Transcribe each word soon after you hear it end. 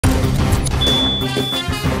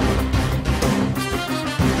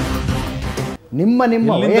ನಿಮ್ಮ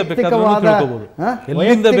ವೈಯಕ್ತಿಕವಾದ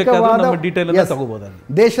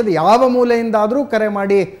ದೇಶದ ಯಾವ ಮೂಲೆಯಿಂದಾದರೂ ಕರೆ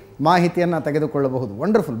ಮಾಡಿ ಮಾಹಿತಿಯನ್ನು ತೆಗೆದುಕೊಳ್ಳಬಹುದು.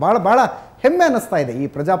 ವಂಡರ್ಫುಲ್. ಭಾಳ ಭಾಳ ಹೆಮ್ಮೆ ಅನ್ನಿಸ್ತಾ ಇದೆ ಈ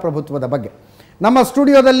ಪ್ರಜಾಪ್ರಭುತ್ವದ ಬಗ್ಗೆ. ನಮ್ಮ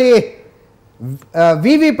ಸ್ಟುಡಿಯೋದಲ್ಲಿ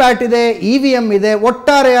VVPAT ಇದೆ, EVM ಇದೆ.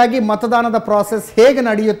 ಒಟ್ಟಾರೆಯಾಗಿ ಮತದಾನದ ಪ್ರಾಸೆಸ್ ಹೇಗೆ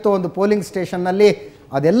ನಡೆಯುತ್ತೋ ಒಂದು ಪೋಲಿಂಗ್ ಸ್ಟೇಷನ್ನಲ್ಲಿ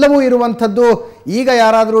ಅದೆಲ್ಲವೂ ಇರುವಂಥದ್ದು. ಈಗ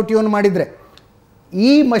ಯಾರಾದರೂ ಟ್ಯೂನ್ ಮಾಡಿದರೆ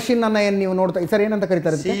ಈ ಮಷಿನನ್ನು ಏನು ನೀವು ನೋಡ್ತಾ ಸರ್ ಏನಂತ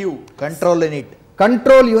ಕರೀತಾರೆ?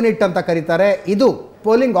 ಕಂಟ್ರೋಲ್ ಯೂನಿಟ್ ಅಂತ ಕರೀತಾರೆ. ಇದು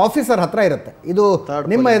ಪೋಲಿಂಗ್ ಆಫೀಸರ್ ಹತ್ರ ಇರುತ್ತೆ. ಇದು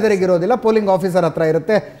ನಿಮ್ಮ ಎದುರಿಗಿರೋದಿಲ್ಲ, ಪೋಲಿಂಗ್ ಆಫೀಸರ್ ಹತ್ರ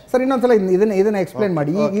ಇರುತ್ತೆ. ಸರ್ ಇನ್ನೊಂದ್ಸಲ ಇದನ್ನ ಎಕ್ಸ್ಪ್ಲೇನ್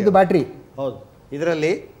ಮಾಡಿ. ಇದು ಬ್ಯಾಟ್ರಿ. ಹೌದು,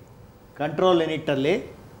 ಇದರಲ್ಲಿ ಕಂಟ್ರೋಲ್ ಯೂನಿಟಲ್ಲಿ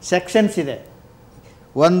ಸೆಕ್ಷನ್ಸ್ ಇದೆ.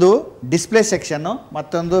 ಒಂದು ಡಿಸ್ಪ್ಲೇ ಸೆಕ್ಷನ್ನು,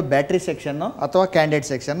 ಮತ್ತೊಂದು ಬ್ಯಾಟ್ರಿ ಸೆಕ್ಷನ್ನು ಅಥವಾ ಕ್ಯಾಂಡಿಡೇಟ್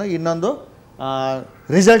ಸೆಕ್ಷನ್ನು, ಇನ್ನೊಂದು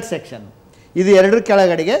ರಿಸಲ್ಟ್ ಸೆಕ್ಷನ್. ಇದು ಎರಡರ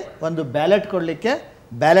ಕೆಳಗಡೆಗೆ ಒಂದು ಬ್ಯಾಲೆಟ್ ಕೊಡಲಿಕ್ಕೆ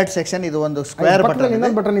ಬ್ಯಾಲೆಟ್ ಸೆಕ್ಷನ್. ಇದು ಒಂದು ಸ್ಕ್ವೇರ್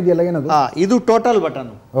ಬಟನ್ ಇದೆಯಲ್ಲ, ಏನದು? ಇದು ಟೋಟಲ್ ಬಟನ್.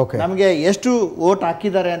 ನಮಗೆ ಎಷ್ಟು ವೋಟ್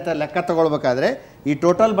ಹಾಕಿದ್ದಾರೆ ಅಂತ ಲೆಕ್ಕ ತಗೊಳ್ಬೇಕಾದ್ರೆ ಈ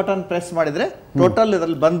ಟೋಟಲ್ ಬಟನ್ ಪ್ರೆಸ್ ಮಾಡಿದ್ರೆ ಟೋಟಲ್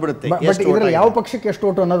ಇದರಲ್ಲಿ ಬಂದ್ಬಿಡುತ್ತೆ. ಯಾವ ಪಕ್ಷಕ್ಕೆ ಎಷ್ಟು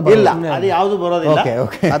ವೋಟ್ ಅನ್ನೋದು ಇಲ್ಲ, ಅದು ಯಾವುದು ಬರೋದಿಲ್ಲ.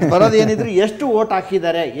 ಅದು ಬರೋದು ಏನಿದ್ರೆ ಎಷ್ಟು ವೋಟ್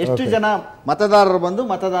ಹಾಕಿದ್ದಾರೆ, ಎಷ್ಟು ಜನ ಮತದಾರರು ಬಂದು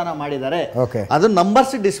ಮತದಾನ ಮಾಡಿದ್ದಾರೆ, ಅದು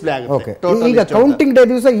ನಂಬರ್ಸ್ ಡಿಸ್ಪ್ಲೇ ಆಗುತ್ತೆ. ಈಗ ಕೌಂಟಿಂಗ್ ಡೇ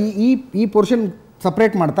ದಿವಸ ಈ ಪೋರ್ಷನ್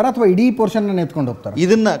ಸಪರೇಟ್ ಮಾಡ್ತಾರ ಅಥವಾ ಇಡೀ ಪೋರ್ಷನ್ ಎತ್ಕೊಂಡು ಹೋಗ್ತಾರೆ?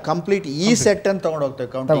 ಇದನ್ನ ಕಂಪ್ಲೀಟ್ ಈ ಸೆಟ್ ಅನ್ನು ತಗೊಂಡು ಹೋಗ್ತೇವೆ.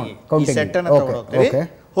 ಕೌಂಟಿಂಗ್ ಸೆಟ್ ಅನ್ನು ತಗೊಂಡು ಹೋಗ್ತೇವೆ.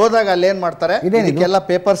 ಹೋದಾಗ ಅಲ್ಲಿ ಏನ್ ಮಾಡ್ತಾರೆ, ಇದಕ್ಕೆಲ್ಲ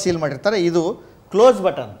ಪೇಪರ್ ಸೀಲ್ ಮಾಡಿರ್ತಾರೆ. ಇದು ಕ್ಲೋಸ್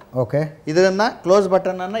ಬಟನ್. ಇದನ್ನ ಕ್ಲೋಸ್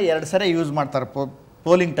ಬಟನ್ ಅನ್ನ 2 ಸರಿ ಯೂಸ್ ಮಾಡ್ತಾರೆ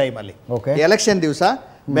ಪೋಲಿಂಗ್ ಟೈಮ್ ಅಲ್ಲಿ. ಎಲೆಕ್ಷನ್ ದಿವಸ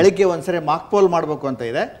ಬೆಳಿಗ್ಗೆ ಒಂದ್ಸರಿ ಮಾಕ್ ಪೋಲ್ ಮಾಡಬೇಕು ಅಂತ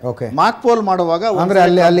ಇದೆ. ಮಾಕ್ ಪೋಲ್ ಮಾಡುವಾಗ ಅಂದ್ರೆ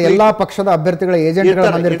ಅಲ್ಲಿ ಎಲ್ಲಾ ಪಕ್ಷದ ಅಭ್ಯರ್ಥಿಗಳ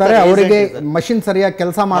ಏಜೆಂಟ್ಗಳು ಬಂದಿರ್ತಾರೆ. ಅವರಿಗೆ ಮಷಿನ್ ಸರಿಯಾಗಿ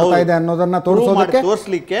ಕೆಲಸ ಮಾಡ್ತಾ ಇದೆ ಅನ್ನೋದನ್ನ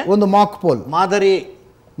ತೋರಿಸಲಿಕ್ಕೆ ಒಂದು ಮಾಕ್ ಪೋಲ್ ಮಾದರಿ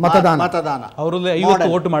ಮತದಾನ ಅವರಲ್ಲಿ 50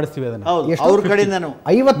 ವೋಟ್ ಮಾಡಿಸ್ತೀವಿ. ಅದನ್ನ ಅವ್ರ ಕಡೆಯಿಂದನು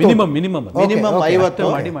 50 ಮಿನಿಮಮ್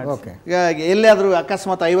 50. ಎಲ್ಲಿಯಾದ್ರೂ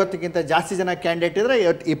ಅಕಸ್ಮಾತ್ 50ಕ್ಕಿಂತ ಜಾಸ್ತಿ ಜನ ಕ್ಯಾಂಡಿಡೇಟ್ ಇದ್ರೆ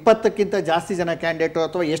 20ಕ್ಕಿಂತ ಜಾಸ್ತಿ ಜನ ಕ್ಯಾಂಡಿಡೇಟ್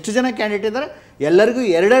ಅಥವಾ ಎಷ್ಟು ಜನ ಕ್ಯಾಂಡಿಡೇಟ್ ಇದ್ದಾರೆ ಎಲ್ಲರಿಗೂ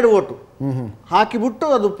 2 ವೋಟು ಹಾಕಿಬಿಟ್ಟು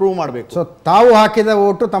ಅದು ಪ್ರೂವ್ ಮಾಡಬೇಕು. ಸೊ ತಾವು ಹಾಕಿದ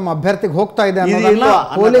ವೋಟು ತಮ್ಮ ಅಭ್ಯರ್ಥಿಗೆ ಹೋಗ್ತಾ ಇದೆ ಅನ್ನೋದನ್ನ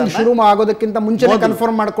ಪೋಲಿಂಗ್ ಶುರು ಆಗೋದಕ್ಕಿಂತ ಮುಂಚೆ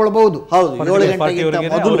ಕನ್ಫರ್ಮ್ ಮಾಡ್ಕೊಳ್ಬಹುದು. ಹೌದು, 7 ಗಂಟೆಗಿಂತ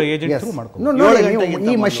ಮೊದಲು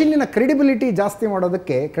ಈ ಮಷೀನಿನ ಕ್ರೆಡಿಬಿಲಿಟಿ ಜಾಸ್ತಿ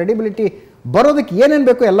ಮಾಡೋದಕ್ಕೆ, ಕ್ರೆಡಿಬಿಲಿಟಿ ಬರೋದಕ್ಕೆ ಏನೇನು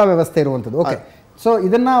ಬೇಕು ಎಲ್ಲ ವ್ಯವಸ್ಥೆ ಇರುವಂಥದ್ದು. ಓಕೆ, ಸೊ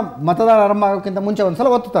ಇದನ್ನ ಮತದಾನ ಆರಂಭ ಆಗೋಕ್ಕಿಂತ ಮುಂಚೆ ಒಂದ್ಸಲ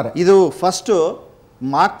ಒತ್ತುತ್ತಾರೆ. ಇದು ಫಸ್ಟ್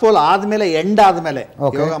ಮಾಕ್ ಪೋಲ್ ಆದ್ಮೇಲೆ ಎಂಡ್ ಆದ್ಮೇಲೆ,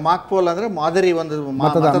 ಇವಾಗ ಮಾಕ್ ಪೋಲ್ ಅಂದ್ರೆ ಮಾದರಿ ಒಂದು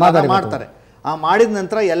ಮತದಾನ ಮಾಡ್ತಾರೆ. ಆ ಮಾಡಿದ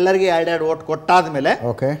ನಂತರ ಎಲ್ಲರಿಗೆ 2 ವೋಟ್ ಕೊಟ್ಟಾದ್ಮೇಲೆ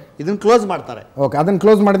ಇದನ್ನ ಕ್ಲೋಸ್ ಮಾಡ್ತಾರೆ. ಅದನ್ನ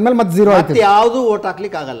ಕ್ಲೋಸ್ ಮಾಡಿದ್ಮೇಲೆ ಮತ್ತೆ 0 ಆಯ್ತು. ಯಾವುದು ವೋಟ್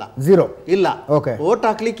ಹಾಕ್ಲಿಕ್ಕೆ ಆಗಲ್ಲ, 0 ಇಲ್ಲ. ವೋಟ್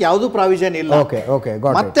ಹಾಕ್ಲಿಕ್ಕೆ ಯಾವುದು ಪ್ರಾವಿಷನ್ ಇಲ್ಲ.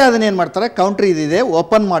 ಮತ್ತೆ ಅದನ್ನ ಏನ್ ಮಾಡ್ತಾರೆ, ಕೌಂಟರ್ ಇದಿದೆ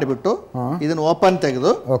ಓಪನ್ ಮಾಡಿಬಿಟ್ಟು ಇದನ್ನ ಓಪನ್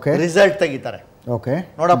ತೆಗೆದು ರಿಸಲ್ಟ್ ತೆಗಿತಾರೆ.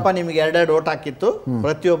 ನೋಡಪ್ಪ, ನಿಮ್ಗೆ 2 ವೋಟ್ ಹಾಕಿತ್ತು,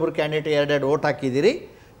 ಪ್ರತಿಯೊಬ್ಬರು ಕ್ಯಾಂಡಿಡೇಟ್ 2 ವೋಟ್ ಹಾಕಿದಿರಿ.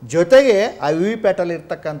 ಜೊತೆಗೆ ಆ VVPAT ಅಲ್ಲಿ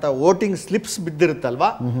ಇರ್ತಕ್ಕಂಥ ವೋಟಿಂಗ್ ಸ್ಲಿಪ್ಸ್ ಬಿದ್ದಿರುತ್ತಲ್ವಾ,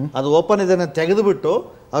 ಅದು ಓಪನ್ ಇದನ್ನ ತೆಗೆದುಬಿಟ್ಟು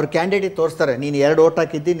ಅವ್ರ ಕ್ಯಾಂಡಿಡೇಟ್ ತೋರಿಸ್ತಾರೆ. ನೀನು 2 ವೋಟ್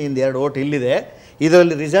ಹಾಕಿದ್ದಿ, ನಿಂದು 2 ವೋಟ್ ಇಲ್ಲಿದೆ.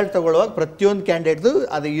 ಇದರಲ್ಲಿ ರಿಸಲ್ಟ್ ತಗೊಳ್ಳುವಾಗ ಪ್ರತಿಯೊಂದು ಕ್ಯಾಂಡಿಡೇಟ್ದು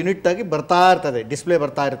ಅದು ಯೂನಿಟ್ ಆಗಿ ಬರ್ತಾ ಇರ್ತದೆ, ಡಿಸ್ಪ್ಲೇ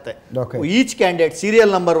ಬರ್ತಾ ಇರುತ್ತೆ. Each candidate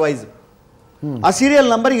serial number wise ಆ ಸೀರಿಯಲ್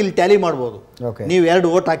ನಂಬರ್ ಇಲ್ಲಿ ಟ್ಯಾಲಿ ಮಾಡ್ಬೋದು. ನೀವು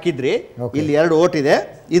 2 ವೋಟ್ ಹಾಕಿದ್ರಿ, ಇಲ್ಲಿ 2 ವೋಟ್ ಇದೆ,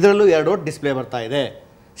 ಇದರಲ್ಲೂ 2 ವೋಟ್ ಡಿಸ್ಪ್ಲೇ ಬರ್ತಾ ಇದೆ.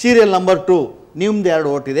 ಸೀರಿಯಲ್ ನಂಬರ್ 2 ನಿಮ್ದು 2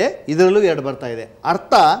 ವೋಟ್ ಇದೆ, ಇದರಲ್ಲೂ 2 ಬರ್ತಾ ಇದೆ.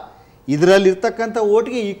 ಅರ್ಥ, ಇದರಲ್ಲಿ ಇರ್ತಕ್ಕಂಥ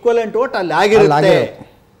ವೋಟ್ಗೆ ಈಕ್ವಲೆಂಟ್ ವೋಟ್ ಅಲ್ಲಿ ಆಗಿರುತ್ತೆ,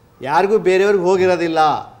 ಯಾರಿಗೂ ಬೇರೆಯವ್ರಿಗೆ ಹೋಗಿರೋದಿಲ್ಲ.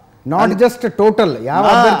 ನಾಟ್ ಜಸ್ಟ್ ಟೋಟಲ್ ಯಾವ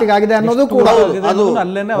ಅಭ್ಯರ್ಥಿಗೆ ಆಗಿದೆ ಅನ್ನೋದು ಕೂಡ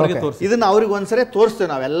ಇದನ್ನ ಅವ್ರಿಗೆ ಒಂದ್ಸರಿ ತೋರಿಸ್ತೇವೆ,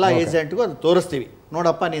 ನಾವೆಲ್ಲ ಏಜೆಂಟ್ಗೂ ಅದು ತೋರಿಸ್ತೀವಿ.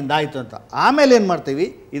 ನೋಡಪ್ಪ ನಿಂದಾಯ್ತು ಅಂತ. ಆಮೇಲೆ ಏನು ಮಾಡ್ತೀವಿ,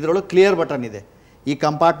 ಇದರೊಳಗೆ ಕ್ಲಿಯರ್ ಬಟನ್ ಇದೆ. ಈ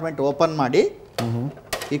ಕಂಪಾರ್ಟ್ಮೆಂಟ್ ಓಪನ್ ಮಾಡಿ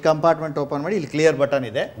ಇಲ್ಲಿ ಕ್ಲಿಯರ್ ಬಟನ್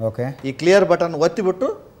ಇದೆ. ಈ ಕ್ಲಿಯರ್ ಬಟನ್ ಒತ್ತಿಬಿಟ್ಟು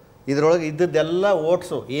ಇದರೊಳಗೆ ಇದ್ದದ್ದೆಲ್ಲ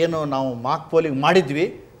ವೋಟ್ಸು ಏನು ನಾವು ಮಾಕ್ ಪೋಲಿಂಗ್ ಮಾಡಿದ್ವಿ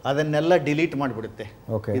ಅದನ್ನೆಲ್ಲ ಡಿಲೀಟ್ ಮಾಡಿಬಿಡುತ್ತೆ.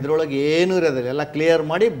 ಇದರೊಳಗೆ ಏನೂ ಇರೋದಿಲ್ಲ, ಎಲ್ಲ ಕ್ಲಿಯರ್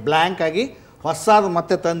ಮಾಡಿ ಬ್ಲ್ಯಾಂಕ್ ಆಗಿ ಹೊಸಾದ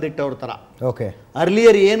ಮತ್ತೆ ತಂದಿಟ್ಟವ್ರ ಥರ.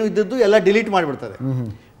 ಅರ್ಲಿಯರ್ ಏನು ಇದ್ದದ್ದು ಎಲ್ಲ ಡಿಲೀಟ್ ಮಾಡಿಬಿಡ್ತದೆ.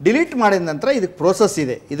 ಡಿಲೀಟ್ ಮಾಡಿದ ನಂತರ ಇದಕ್ಕೆ ಪ್ರೋಸೆಸ್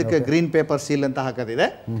ಇದೆ. ಇದಕ್ಕೆ ಗ್ರೀನ್ ಪೇಪರ್ ಸೀಲ್ ಅಂತ ಹಾಕೋದಿದೆ.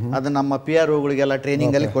 ಅದು ನಮ್ಮ PROಗಳಿಗೆಲ್ಲ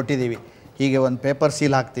ಟ್ರೈನಿಂಗಲ್ಲಿ ಕೊಟ್ಟಿದ್ದೀವಿ. ಹೀಗೆ ಒಂದು ಪೇಪರ್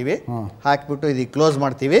ಸೀಲ್ ಹಾಕ್ತೀವಿ, ಹಾಕಿಬಿಟ್ಟು ಇದಕ್ಕೆ ಕ್ಲೋಸ್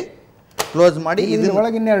ಮಾಡ್ತೀವಿ. ಕ್ಲೋಸ್ ಮಾಡಿ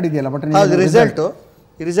ರಿಸಲ್ಟು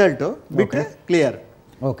ಬಿಟ್ಟರೆ ಕ್ಲಿಯರ್.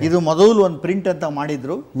 ಇದು ಮೊದಲು ಒಂದು ಪ್ರಿಂಟ್ ಅಂತ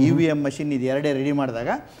ಮಾಡಿದ್ರು. EVM ಮಷಿನ್ ಇದು 2 ರೆಡಿ ಮಾಡಿದಾಗ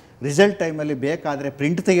ರಿಸಲ್ಟ್ ಟೈಮಲ್ಲಿ ಬೇಕಾದ್ರೆ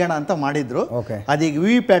ಪ್ರಿಂಟ್ ತೆಗೆಯೋಣ ಅಂತ ಮಾಡಿದ್ರು. ಅದೀಗ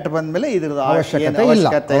VVPAT ಬಂದ್ಮೇಲೆ ಇದ್ರದ್ದು ಅವಶ್ಯಕತೆ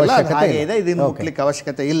ಇಲ್ಲ, ಹಾಗೆ ಇದೆ. ಇದನ್ನು ಮುಟ್ಲಿಕ್ಕೆ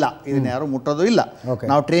ಅವಶ್ಯಕತೆ ಇಲ್ಲ, ಇದನ್ನ ಯಾರು ಮುಟ್ಟೋದು ಇಲ್ಲ.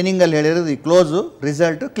 ನಾವು ಟ್ರೈನಿಂಗ್ ಅಲ್ಲಿ ಹೇಳಿರೋದು ಈ ಕ್ಲೋಸ್,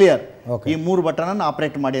 ರಿಸಲ್ಟ್, ಕ್ಲಿಯರ್, ಈ 3 ಬಟನ್ ಅನ್ನು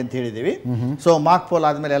ಆಪರೇಟ್ ಮಾಡಿ ಅಂತ ಹೇಳಿದೀವಿ. ಸೊ ಮಾಕ್ ಪೋಲ್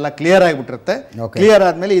ಆದ್ಮೇಲೆ ಎಲ್ಲ ಕ್ಲಿಯರ್ ಆಗಿಬಿಟ್ಟಿರುತ್ತೆ. ಕ್ಲಿಯರ್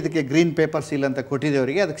ಆದ್ಮೇಲೆ ಇದಕ್ಕೆ ಗ್ರೀನ್ ಪೇಪರ್ ಸೀಲ್ ಅಂತ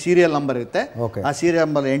ಕೊಟ್ಟಿದ್ದೇವರಿಗೆ, ಅದಕ್ಕೆ ಸೀರಿಯಲ್ ನಂಬರ್ ಇರುತ್ತೆ. ಆ ಸೀರಿಯಲ್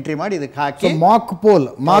ನಂಬರ್ ಎಂಟ್ರಿ ಮಾಡಿ ಇದಕ್ಕೆ ಹಾಕಿ ಮಾಕ್ ಪೋಲ್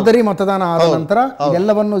ಮಾದರಿ ಮತದಾನ ಆದ ನಂತರ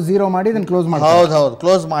ಎಲ್ಲವನ್ನು 0 ಮಾಡಿ ಇದನ್ನು ಕ್ಲೋಸ್ ಮಾಡಿ. ಹೌದು,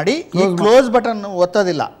 ಕ್ಲೋಸ್ ಮಾಡಿ ಈ ಕ್ಲೋಸ್ ಬಟನ್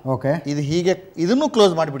ಒತ್ತೋದಿಲ್ಲ. ಇದು ಹೀಗೆ ಇದನ್ನು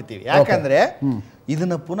ಕ್ಲೋಸ್ ಮಾಡಿಬಿಡ್ತೀವಿ. ಯಾಕಂದ್ರೆ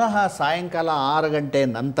ಇದನ್ನ ಪುನಃ ಸಾಯಂಕಾಲ 6 ಗಂಟೆ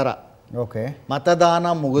ನಂತರ ಮತದಾನ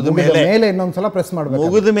ಮುಗಿದ ಮೇಲೆ ಇನ್ನೊಂದ್ಸಲ ಪ್ರೆಸ್ ಮಾಡಬೇಕು.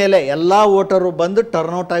 ಮುಗಿದ ಮೇಲೆ ಎಲ್ಲಾ ವೋಟರು ಬಂದು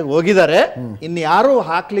ಟರ್ನ್ಔಟ್ ಆಗಿ ಹೋಗಿದ್ದಾರೆ, ಇನ್ನು ಯಾರು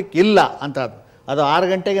ಹಾಕ್ಲಿಕ್ಕೆ ಇಲ್ಲ ಅಂತ ಅದು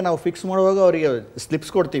 6 ಗಂಟೆಗೆ ನಾವು ಫಿಕ್ಸ್ ಮಾಡುವಾಗ ಅವರಿಗೆ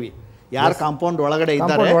ಸ್ಲಿಪ್ಸ್ ಕೊಡ್ತೀವಿ, ಯಾರು ಕಾಂಪೌಂಡ್ ಒಳಗಡೆ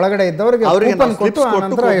ಇದ್ದಾರೆ ಒಳಗಡೆ ಇದ್ದವರಿಗೆ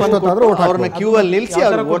ಅವ್ರನ್ನ ಕ್ಯೂ ಅಲ್ಲಿ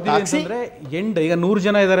ನಿಲ್ಲಿಸಿ ಎಂಡ್ ಈಗ 100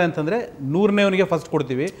 ಜನ ಇದ್ದಾರೆ ಅಂತಂದ್ರೆ 100ನೇವನಿಗೆ ಫಸ್ಟ್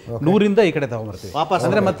ಕೊಡ್ತೀವಿ, 100ರಿಂದ ಈ ಕಡೆ ತಗೊಂಡ್ಬರ್ತೀವಿ ವಾಪಸ್.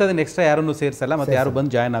 ಅಂದ್ರೆ ಮತ್ತೆ ಅದನ್ನ ಎಕ್ಸ್ಟ್ರಾ ಯಾರನ್ನು ಸೇರಿಸಲ್ಲ, ಮತ್ತೆ ಯಾರು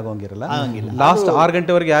ಬಂದು ಜಾಯ್ನ್ ಆಗೋಂಗಿರಲ್ಲ. ಲಾಸ್ಟ್ 6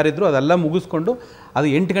 ಗಂಟೆವರೆಗೆ ಯಾರಿದ್ರು ಅದೆಲ್ಲ ಮುಗಿಸ್ಕೊಂಡು ಅದು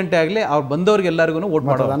 8 ಗಂಟೆ ಆಗಲಿ ಅವ್ರು ಬಂದವ್ರಿಗೆ ಎಲ್ಲರಿಗೂ ವೋಟ್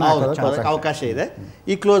ಮಾಡೋದು ಅವಕಾಶ ಇದೆ.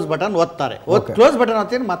 ಈ ಕ್ಲೋಸ್ ಬಟನ್ ಒತ್ತಾರೆ, ಕ್ಲೋಸ್ ಬಟನ್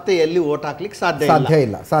ಒತ್ತಿದ್ರೆ ಮತ್ತೆ ಎಲ್ಲಿ ವೋಟ್ ಹಾಕ್ಲಿಕ್ಕೆ ಸಾಧ್ಯ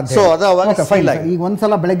ಇಲ್ಲ. ಸೊ ಅದು ಅವಾಗ ಈಗ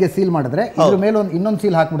ಒಂದ್ಸಲ ಬೆಳಗ್ಗೆ ಸೀಲ್ ಮಾಡಿದ್ರೆ ಇದ್ರ ಮೇಲೆ ಇನ್ನೊಂದು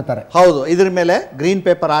ಸೀಲ್ ಹಾಕ್ಬಿಡ್ತಾರೆ. ಹೌದು, ಇದ್ರ ಮೇಲೆ ಗ್ರೀನ್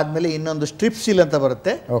ಪೇಪರ್ ಆದ್ಮೇಲೆ ಇನ್ನೊಂದು ಸ್ಟ್ರಿಪ್ ಸೀಲ್ ಅಂತ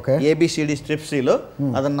ಬರುತ್ತೆ, ABCD ಸ್ಟ್ರಿಪ್ ಸೀಲ್.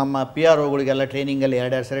 ಅದನ್ನ ನಮ್ಮ PROಗಳಿಗೆಲ್ಲ ಟ್ರೈನಿಂಗ್ ಅಲ್ಲಿ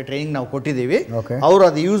 2 ಸರಿ ಟ್ರೈನಿಂಗ್ ನಾವು ಕೊಟ್ಟಿದ್ದೀವಿ. ಅವರು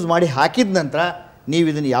ಅದು ಯೂಸ್ ಮಾಡಿ ಹಾಕಿದ ನಂತರ ನೀವು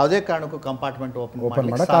ಇದನ್ನ ಯಾವುದೇ ಕಾರಣಕ್ಕೂ ಕಂಪಾರ್ಟ್ಮೆಂಟ್ ಓಪನ್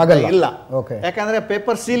ಇಲ್ಲ, ಯಾಕಂದ್ರೆ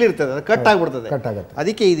ಪೇಪರ್ ಸೀಲ್ ಇರ್ತದೆ, ಅದು ಕಟ್ ಆಗ್ಬಿಡ್ತದೆ.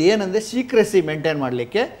 ಅದಕ್ಕೆ ಇದೇನಂದ್ರೆ ಸೀಕ್ರೆಸಿ ಮೇಂಟೈನ್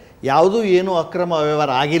ಮಾಡಲಿಕ್ಕೆ ಯಾವುದು ಏನು ಅಕ್ರಮ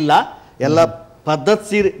ವ್ಯವಹಾರ ಆಗಿಲ್ಲ, ಎಲ್ಲ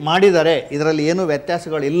ಪದ್ಧತಿ ಮಾಡಿದ್ದಾರೆ, ಇದರಲ್ಲಿ ಏನು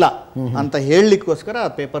ವ್ಯತ್ಯಾಸಗಳಿಲ್ಲ ಅಂತ ಹೇಳಲಿಕ್ಕೋಸ್ಕರ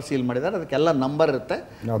ಪೇಪರ್ ಸೀಲ್ ಮಾಡಿದ್ದಾರೆ. ಅದಕ್ಕೆಲ್ಲ ನಂಬರ್ ಇರುತ್ತೆ,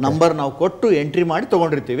 ನಂಬರ್ ನಾವು ಕೊಟ್ಟು ಎಂಟ್ರಿ ಮಾಡಿ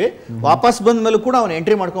ತಗೊಂಡಿರ್ತೀವಿ. ವಾಪಸ್ ಬಂದ ಮೇಲೂ ಕೂಡ ಅವನು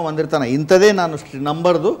ಎಂಟ್ರಿ ಮಾಡ್ಕೊಂಡು ಬಂದಿರ್ತಾನೆ, ಇಂಥದೇ ನಾನು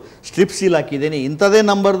ನಂಬರ್ದು ಸ್ಟ್ರಿಪ್ ಸೀಲ್ ಹಾಕಿದ್ದೀನಿ, ಇಂಥದೇ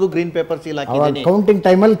ನಂಬರ್ದು ಗ್ರೀನ್ ಪೇಪರ್ ಸೀಲ್ ಹಾಕಿದ್ದೀನಿ. ಕೌಂಟಿಂಗ್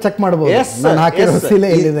ಟೈಮಲ್ಲಿ ಚೆಕ್ ಮಾಡಬಹುದು.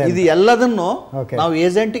 ಇದು ಎಲ್ಲದನ್ನು ನಾವು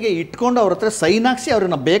ಏಜೆಂಟ್ಗೆ ಇಟ್ಕೊಂಡು ಅವ್ರ ಹತ್ರ ಸೈನ್ ಹಾಕ್ಸಿ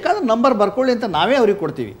ಅವ್ರನ್ನ ಬೇಕಾದ ನಂಬರ್ ಬರ್ಕೊಳ್ಳಿ ಅಂತ ನಾವೇ ಅವ್ರಿಗೆ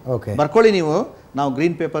ಕೊಡ್ತೀವಿ. ಬರ್ಕೊಳ್ಳಿ ನೀವು, ನಾವು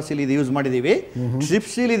ಗ್ರೀನ್ ಪೇಪರ್ ಸೀಲ್ ಇದು ಯೂಸ್ ಮಾಡಿದ್ದೀವಿ, ಸ್ಟ್ರಿಪ್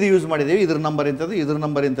ಸೀಲ್ ಇದು ಯೂಸ್ ಮಾಡಿದ್ದೀವಿ, ಇದ್ರ ನಂಬರ್ ಇಂಥದ್ದು ಇದ್ರ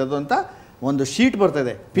ನಂಬರ್ ಇಂಥದ್ದು ಅಂತ ಒಂದು ಶೀಟ್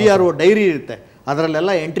ಬರ್ತದೆ, PRO ಡೈರಿ ಇರುತ್ತೆ,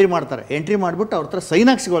 ಅದರಲ್ಲೆಲ್ಲ ಎಂಟ್ರಿ ಮಾಡ್ತಾರೆ. ಎಂಟ್ರಿ ಮಾಡಿಬಿಟ್ಟು ಅವ್ರ ಹತ್ರ ಸೈನ್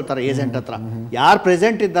ಹಾಕ್ಸಿಕೊಳ್ತಾರೆ ಏಜೆಂಟ್ ಹತ್ರ. ಯಾರು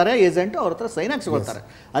ಪ್ರೆಸೆಂಟ್ ಇದ್ದಾರೆ ಏಜೆಂಟ್ ಅವ್ರ ಹತ್ರ ಸೈನ್ ಹಾಕ್ಸಿಕೊಳ್ತಾರೆ.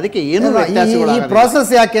 ಅದಕ್ಕೆ ಏನು ಈ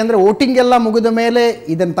ಪ್ರಾಸೆಸ್ ಯಾಕೆ ಅಂದ್ರೆ ವೋಟಿಂಗ್ ಎಲ್ಲ ಮುಗಿದ ಮೇಲೆ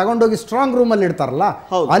ಇದನ್ನ ತಗೊಂಡೋಗಿ ಸ್ಟ್ರಾಂಗ್ ರೂಮ್ ಅಲ್ಲಿ ಇಡ್ತಾರಲ್ಲ,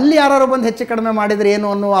 ಅಲ್ಲಿ ಯಾರು ಬಂದು ಹೆಚ್ಚು ಕಡಿಮೆ ಮಾಡಿದ್ರೆ ಏನು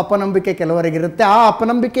ಅನ್ನೋ ಅಪನಂಬಿಕೆ ಕೆಲವರಿಗೆ ಇರುತ್ತೆ. ಆ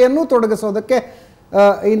ಅಪನಂಬಿಕೆಯನ್ನು ತೊಡಗಿಸೋದಕ್ಕೆ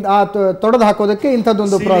ತೊಡೆದು ಹಾಕೋದಕ್ಕೆ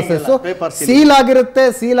ಇಂಥದ್ದೊಂದು ಪ್ರಾಸೆಸ್. ಸೀಲ್ ಆಗಿರುತ್ತೆ,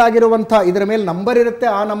 ಸೀಲ್ ಆಗಿರುವಂಥ ಇದರ ಮೇಲೆ ನಂಬರ್ ಇರುತ್ತೆ,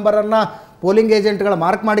 ಆ ನಂಬರನ್ನು ಪೋಲಿಂಗ್ ಏಜೆಂಟ್ಗಳು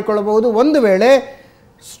ಮಾರ್ಕ್ ಮಾಡಿಕೊಳ್ಳಬಹುದು. ಒಂದು ವೇಳೆ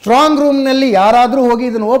ಸ್ಟ್ರಾಂಗ್ ರೂಮ್ನಲ್ಲಿ ಯಾರಾದರೂ ಹೋಗಿ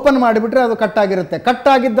ಇದನ್ನು ಓಪನ್ ಮಾಡಿಬಿಟ್ರೆ ಅದು ಕಟ್ ಆಗಿರುತ್ತೆ. ಕಟ್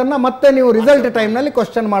ಆಗಿದ್ದನ್ನು ಮತ್ತೆ ನೀವು ರಿಸಲ್ಟ್ ಟೈಮ್ನಲ್ಲಿ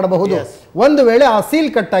ಕ್ವಶನ್ ಮಾಡಬಹುದು. ಒಂದು ವೇಳೆ ಆ ಸೀಲ್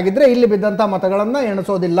ಕಟ್ ಆಗಿದ್ರೆ ಇಲ್ಲಿ ಬಿದ್ದಂಥ ಮತಗಳನ್ನು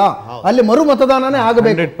ಎಣಿಸೋದಿಲ್ಲ, ಅಲ್ಲಿ ಮರು ಮತದಾನನೇ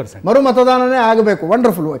ಆಗಬೇಕು.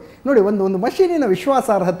 ವಂಡರ್ಫುಲ್. ನೋಡಿ, ಒಂದು ಮಷೀನಿನ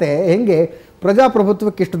ವಿಶ್ವಾಸಾರ್ಹತೆ ಹೆಂಗೆ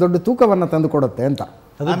ಪ್ರಜಾಪ್ರಭುತ್ವಕ್ಕೆ ಇಷ್ಟು ದೊಡ್ಡ ತೂಕವನ್ನು ತಂದು ಕೊಡುತ್ತೆ ಅಂತ.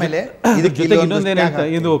 ಆಮೇಲೆ ಇನ್ನೊಂದೇನಂತ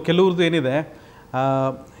ಇದು ಕೆಲವ್ರದ್ದು ಏನಿದೆ,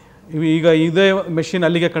 ಈಗ ಇದೇ ಮೆಷಿನ್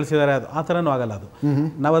ಅಲ್ಲಿಗೆ ಕಳಿಸಿದ್ದಾರೆ, ಅದು ಆ ಥರನೂ ಆಗಲ್ಲ. ಅದು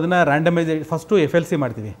ನಾವು ಅದನ್ನ ರ್ಯಾಂಡಮೈಸೇಷನ್ ಫಸ್ಟು FLC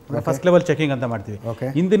ಮಾಡ್ತೀವಿ, ಫಸ್ಟ್ ಲೆವೆಲ್ ಚೆಕಿಂಗ್ ಅಂತ ಮಾಡ್ತೀವಿ.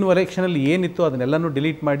 ಹಿಂದಿನ ಎಲೆಕ್ಷನಲ್ಲಿ ಏನಿತ್ತು ಅದನ್ನೆಲ್ಲನೂ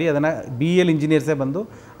ಡಿಲೀಟ್ ಮಾಡಿ ಅದನ್ನು BL ಇಂಜಿನಿಯರ್ಸೇ ಬಂದು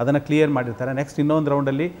ಅದನ್ನು ಕ್ಲಿಯರ್ ಮಾಡಿರ್ತಾರೆ. ನೆಕ್ಸ್ಟ್ ಇನ್ನೊಂದು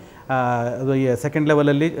ರೌಂಡಲ್ಲಿ ಅದು ಸೆಕೆಂಡ್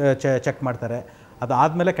ಲೆವೆಲಲ್ಲಿ ಚೆಕ್ ಮಾಡ್ತಾರೆ.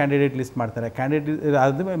 ಅದಾದಮೇಲೆ ಕ್ಯಾಂಡಿಡೇಟ್ ಲಿಸ್ಟ್ ಮಾಡ್ತಾರೆ. ಕ್ಯಾಂಡಿಡೇಟ್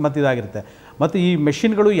ಆದಮೇಲೆ ಮತ್ತೆ ಇದಾಗಿರುತ್ತೆ. ಮತ್ತು ಈ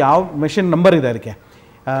ಮೆಷಿನ್ಗಳು ಯಾವ ಮೆಷಿನ್ ನಂಬರ್ ಇದೆ ಅದಕ್ಕೆ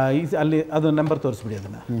ಅಲ್ಲಿ ಅದು ನಂಬರ್ ತೋರಿಸ್ಬಿಡಿ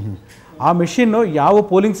ಅದನ್ನು. ಆ ಮೆಷಿನ್ ಯಾವ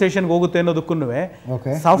ಪೋಲಿಂಗ್ ಸ್ಟೇಷನ್ಗೆ ಹೋಗುತ್ತೆ ಅನ್ನೋದಕ್ಕೂ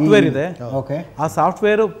ಸಾಫ್ಟ್ವೇರ್ ಇದೆ. ಆ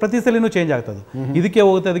ಸಾಫ್ಟ್ವೇರ್ ಪ್ರತಿ ಸಲಿನೂ ಚೇಂಜ್ ಆಗ್ತದೆ. ಇದಕ್ಕೆ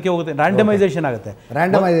ಹೋಗುತ್ತೆ, ಅದಕ್ಕೆ ಹೋಗುತ್ತೆ, ರ್ಯಾಂಡಮೈಸೇಷನ್ ಆಗುತ್ತೆ.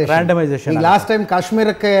 ರ್ಯಾಂಡಮೈಸೇಷನ್ ಲಾಸ್ಟ್ ಟೈಮ್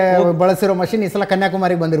ಕಾಶ್ಮೀರಕ್ಕೆ ಬಳಸಿರೋ ಮಷಿನ್ ಈ ಸಲ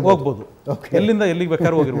ಕನ್ಯಾಕುಮಾರಿಗೆ ಹೋಗ್ಬೋದು, ಎಲ್ಲಿಂದ ಎಲ್ಲಿಗೆ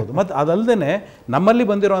ಬೇಕಾದ್ರೂ ಹೋಗಿರ್ಬೋದು. ಮತ್ತು ಅದಲ್ಲದೆ ನಮ್ಮಲ್ಲಿ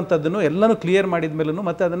ಬಂದಿರೋವಂಥದ್ದನ್ನು ಎಲ್ಲನೂ ಕ್ಲಿಯರ್ ಮಾಡಿದ ಮೇಲೂ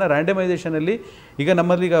ಮತ್ತೆ ಅದನ್ನು ರ್ಯಾಂಡಮೈಸೇಷನಲ್ಲಿ ಈಗ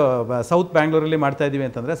ನಮ್ಮಲ್ಲಿ ಈಗ ಸೌತ್ ಬ್ಯಾಂಗ್ಳೂರಲ್ಲಿ ಮಾಡ್ತಾ ಇದ್ದೀವಿ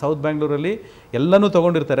ಅಂತಂದರೆ ಸೌತ್ ಬ್ಯಾಂಗ್ಳೂರಲ್ಲಿ ಎಲ್ಲನೂ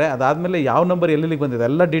ತೊಗೊಂಡಿರ್ತಾರೆ. ಅದಾದಮೇಲೆ ಯಾವ ನಂಬರ್ ಎಲ್ಲಿಗೆ ಬಂದಿದೆ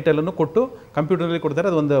ಎಲ್ಲ ಡೀಟೇಲನ್ನು ಕೊಟ್ಟು ಕಂಪ್ಯೂಟರಲ್ಲಿ ಕೊಡ್ತಾರೆ.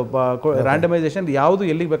 ಅದೊಂದು ರ್ಯಾಂಡಮೈಸೇಷನ್ ಯಾವುದು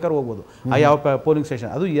ಎಲ್ಲಿಗೆ ಬೇಕಾದ್ರೂ ಹೋಗ್ಬೋದು ಆ ಯಾವ ಪೋಲಿಂಗ್ ಸ್ಟೇಷನ್.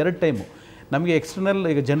 ಅದು 2 ಟೈಮು ನಮಗೆ ಎಕ್ಸ್ಟರ್ನಲ್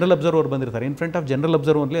ಈಗ ಜನರಲ್ ಅಬ್ಸರ್ವರ್ ಬಂದಿರ್ತಾರೆ, ಇನ್ ಫ್ರಂಟ್ ಆಫ್ ಜನರಲ್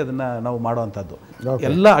ಅಬ್ಸರ್ವರ್ಲಿ ಅದನ್ನು ನಾವು ಮಾಡುವಂಥದ್ದು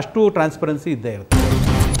ಎಲ್ಲ ಅಷ್ಟು ಟ್ರಾನ್ಸ್ಪರೆನ್ಸಿ ಇದ್ದೇ ಇರುತ್ತೆ.